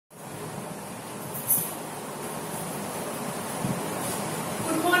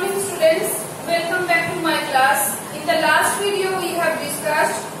to my class. In the last video we have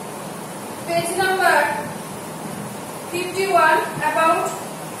discussed page number 51 about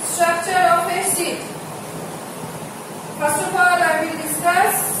structure of a seed. First of all I will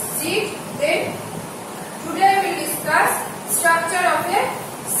discuss seed, then today I will discuss structure of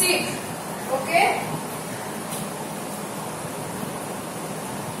a seed. Okay?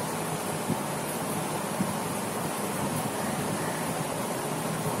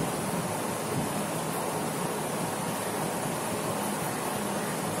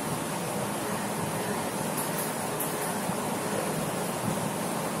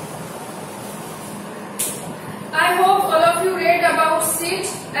 I hope all of you read about seed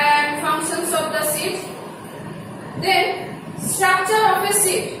and functions of the seed. Then, structure of a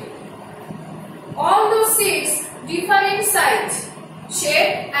seed. All those seeds differ in size,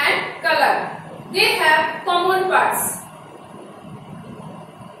 shape and color. They have common parts.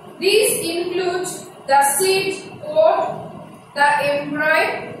 These include the seed pod, the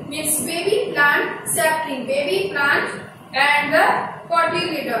embryo means baby plant, sapling, baby plant, and the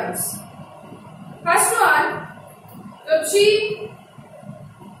cotyledons. First one, the three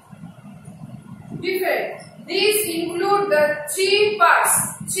different. These include the three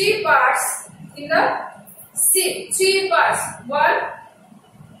parts in the seed. Three parts. One,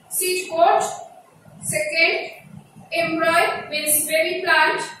 seed pod. Second, embryo means baby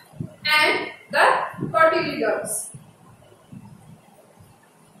plant, and the cotyledons.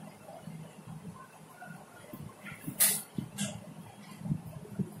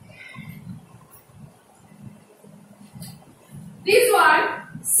 This one,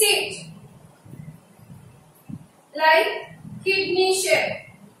 seed, like kidney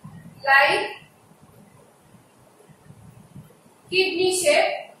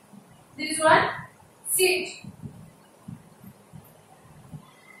shape, this one, seed.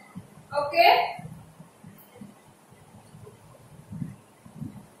 Okay?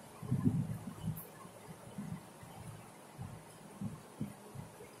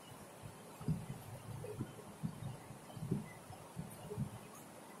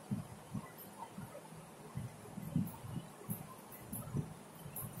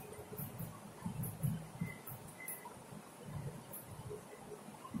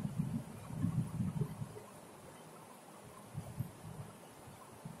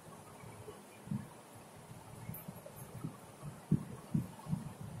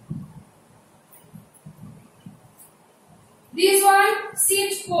 This one,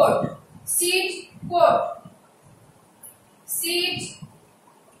 seed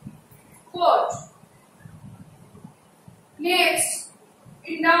pod. Next,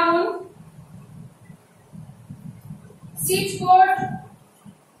 in down, seed pod,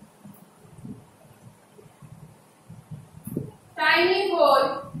 tiny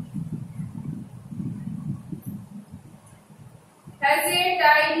hole, has a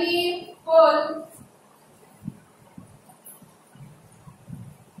tiny hole.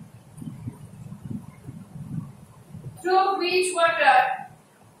 Through which water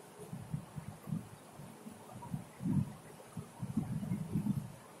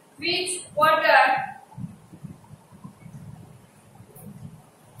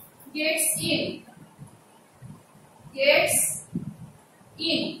gets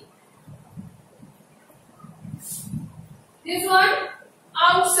in. This one,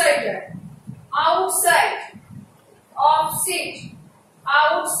 outside of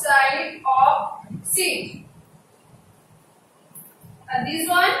seed, and this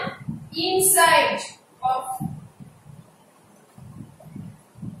one, inside of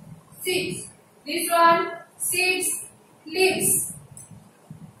seeds. This one,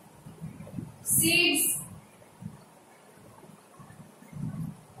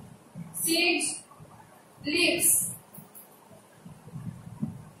 leaves.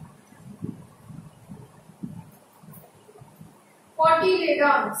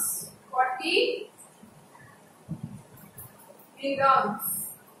 Cotyledons.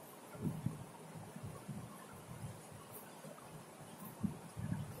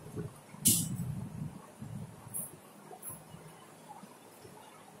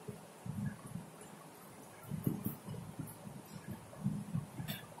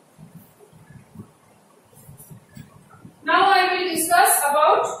 Now I will discuss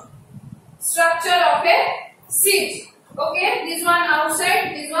about structure of a seed. Okay, this one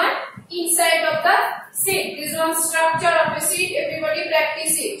outside, this one inside of the seed. This one structure of a seed. Everybody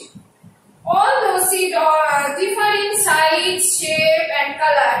practice it. All those seeds are different in size, shape and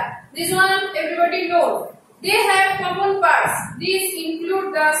color. This one everybody knows. They have common parts. These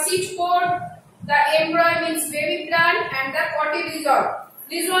include the seed pod, the embryo means baby plant, and the cotyledon.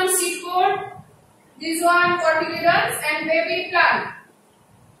 This one seed pod. This one cotyledons and baby plant.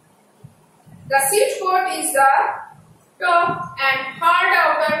 The seed coat is the top and hard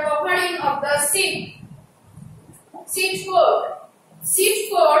outer covering of the seed. Seed coat.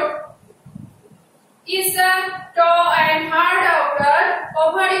 Seed coat is the top and hard outer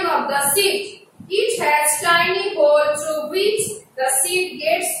covering of the seed. It has tiny hole through which the seed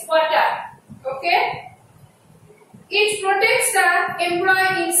gets water. Okay? It protects the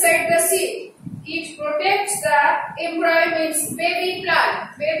embryo inside the seed. It protects the embryo means baby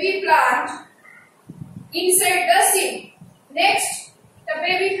plant. Baby plant inside the seed. Next, the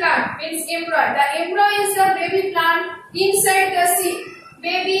baby plant means embryo. The embryo is the baby plant inside the seed.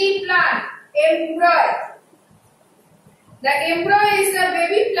 Baby plant, embryo. The embryo is the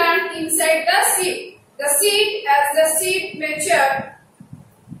baby plant inside the seed. The seed, as the seed matured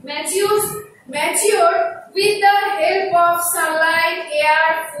with the help of sunlight,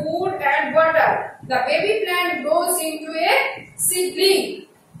 air, food and water. The baby plant grows into a seedling.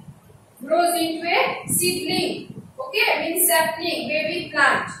 Okay, means sapling, baby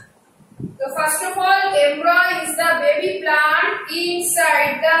plant. So first of all, embryo is the baby plant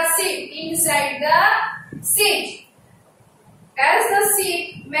inside the seed. As the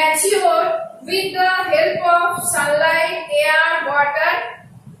seed matured with the help of sunlight, air, water,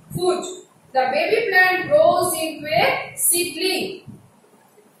 food, the baby plant grows into a seedling.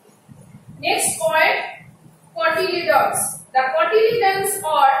 Next point, cotyledons. The cotyledons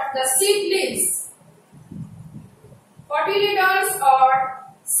are the seedlings. Cotyledons or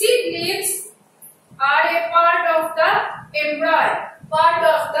seedlings are a part of the embryo.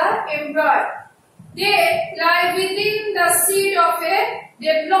 They lie within the seed of a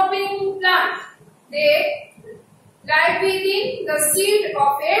developing plant.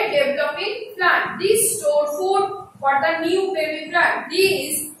 These store food for the new baby plant.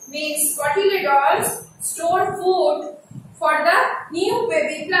 These means cotyledons store food for the new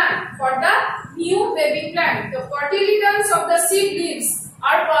baby plant. The cotyledons of the seed leaves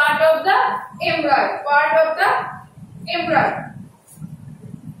are part of the embryo.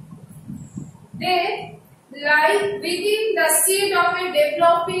 They lie within the seed of a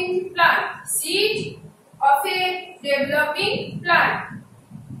developing plant.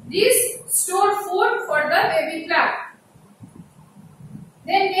 These store food for the baby plant.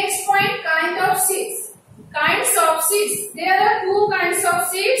 Then next point, kinds of seeds. There are two kinds of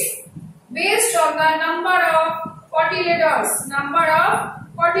seeds based on the number of cotyledons.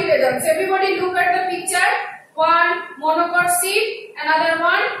 Everybody look at the picture. One monocot seed, another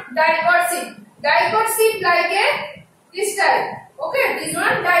one dicot seed. Dicot seed like this type. Okay, this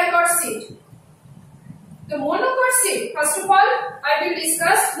one dicot seed. The monocot seed, first of all, I will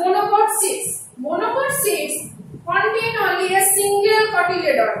discuss monocot seeds. Monocot seeds contain only a single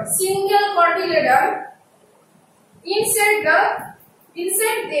cotyledon. Inside them,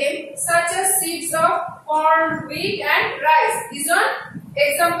 such as seeds of corn, wheat and rice. This one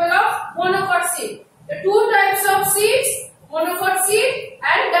example of monocot seed. The two types of seeds, monocot seed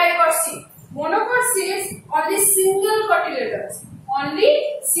and dicot seed. Monocot seeds only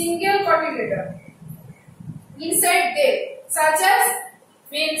single cotyledons. Inside them, such as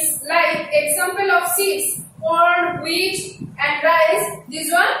means like example of seeds, corn, wheat and rice. This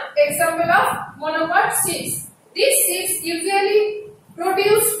one example of monocot seeds. These seeds usually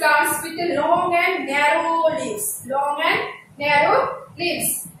produce plants with a long and narrow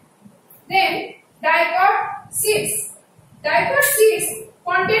leaves. Then dicot seeds. Dicot seeds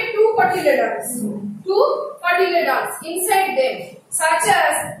contain two cotyledons inside them, such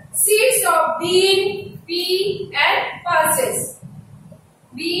as seeds of bean, pea and pulses.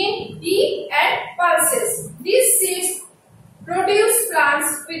 These seeds produce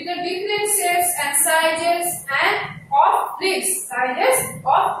plants with the different shapes and sizes of leaves.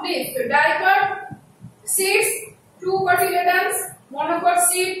 So dicot seeds, two cotyledons. Monocot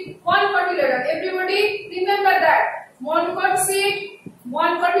seed, one cotyledon. Everybody remember that. Monocot seed,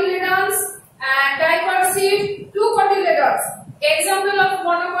 one cotyledons, and dicot seed, two cotyledons. Example of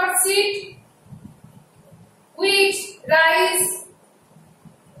monocot seed, wheat, rice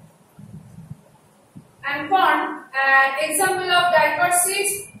and corn, and example of dicot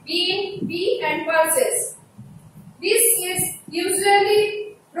seeds, bean, pea and pulses. These seeds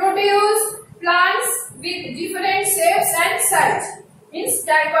usually produce plants with different shapes and size, means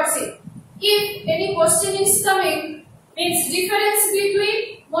dicot seed. If any question is coming, means difference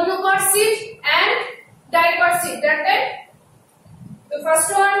between monocot seed and dicot seed, that time the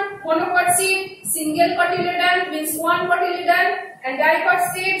first one, monocot seed, single cotyledon means one cotyledon, and dicot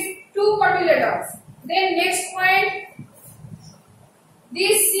seeds, two cotyledons. Then next point,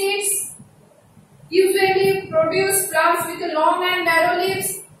 these seeds usually produce plants with long and narrow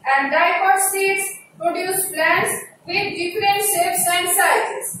leaves, and diploid seeds produce plants with different shapes and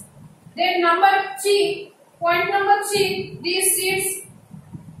sizes. Then point number 3, these seeds,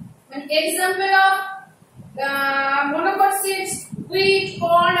 an example of monocot seeds, wheat,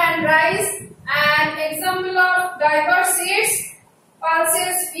 corn and rice, and example of diverse seeds,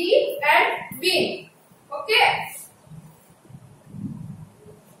 pulses, wheat and bean. Okay.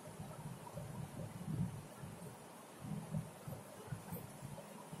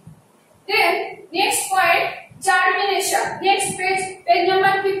 Then next point, germination. Next page, page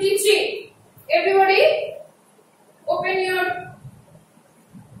number 53. Everybody open your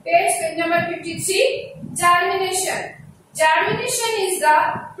page number 53. Germination. Germination is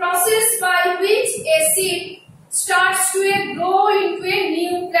the process by which a seed starts to grow into a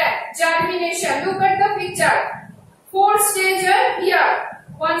new plant. Germination. Look at the picture. 4 stages are here.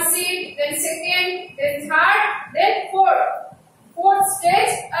 1 seed, then second, then third, then fourth. 4th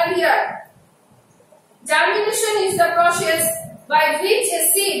stage are here. Germination is the process by which a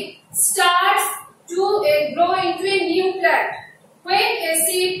seed starts to grow into a new plant. When a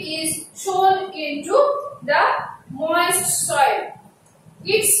seed is sown into the moist soil,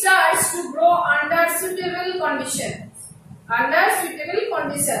 it starts to grow under suitable conditions. Under suitable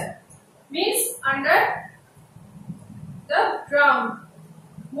condition means under the ground,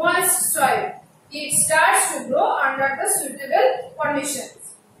 moist soil. It starts to grow under the suitable conditions.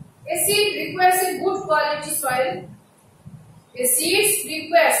 A seed requires a good quality soil. A seed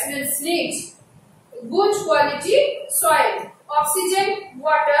needs good quality soil, oxygen,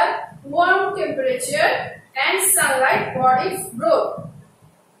 water, warm temperature and sunlight for its growth.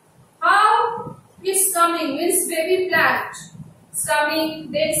 How it's coming means baby plant is coming,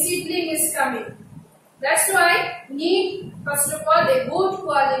 then seedling is coming. That's why need first of all a good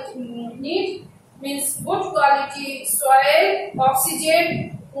quality means good quality soil,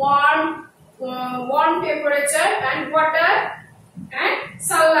 oxygen, warm temperature and water and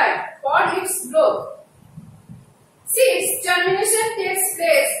sunlight for its growth. Seeds germination takes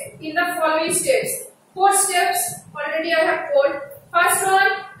place in the following steps. 4 steps already I have told. First one,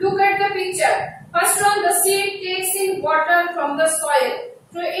 look at the picture. First one, the seed takes in water from the soil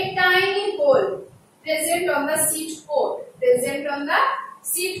through a tiny hole present on the seed pod.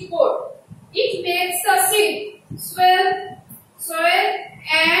 It makes the seed swell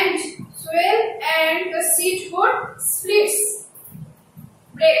and the seed pod splits.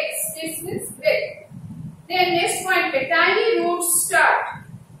 Splits means break. Then next point, a tiny roots start.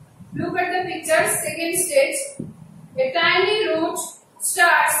 Look at the picture, second stage. A tiny root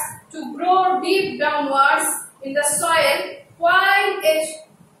starts to grow deep downwards in the soil while a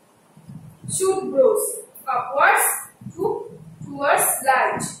shoot grows upwards towards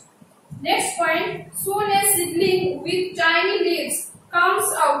large. Next point, soon a seedling with tiny leaves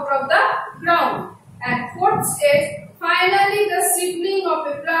comes out of the ground. And 4th stage, finally the seedling of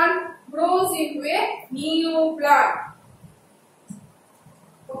a plant grows into a new plant.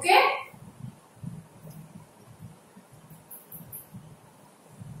 Okay?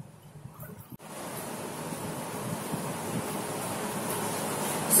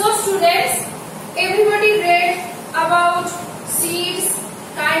 So students, everybody read about seeds,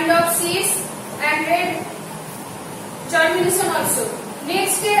 kind of seeds and read germination also.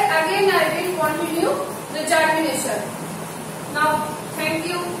 Next day again I will continue the germination. Now, thank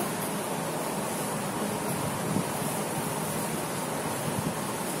you.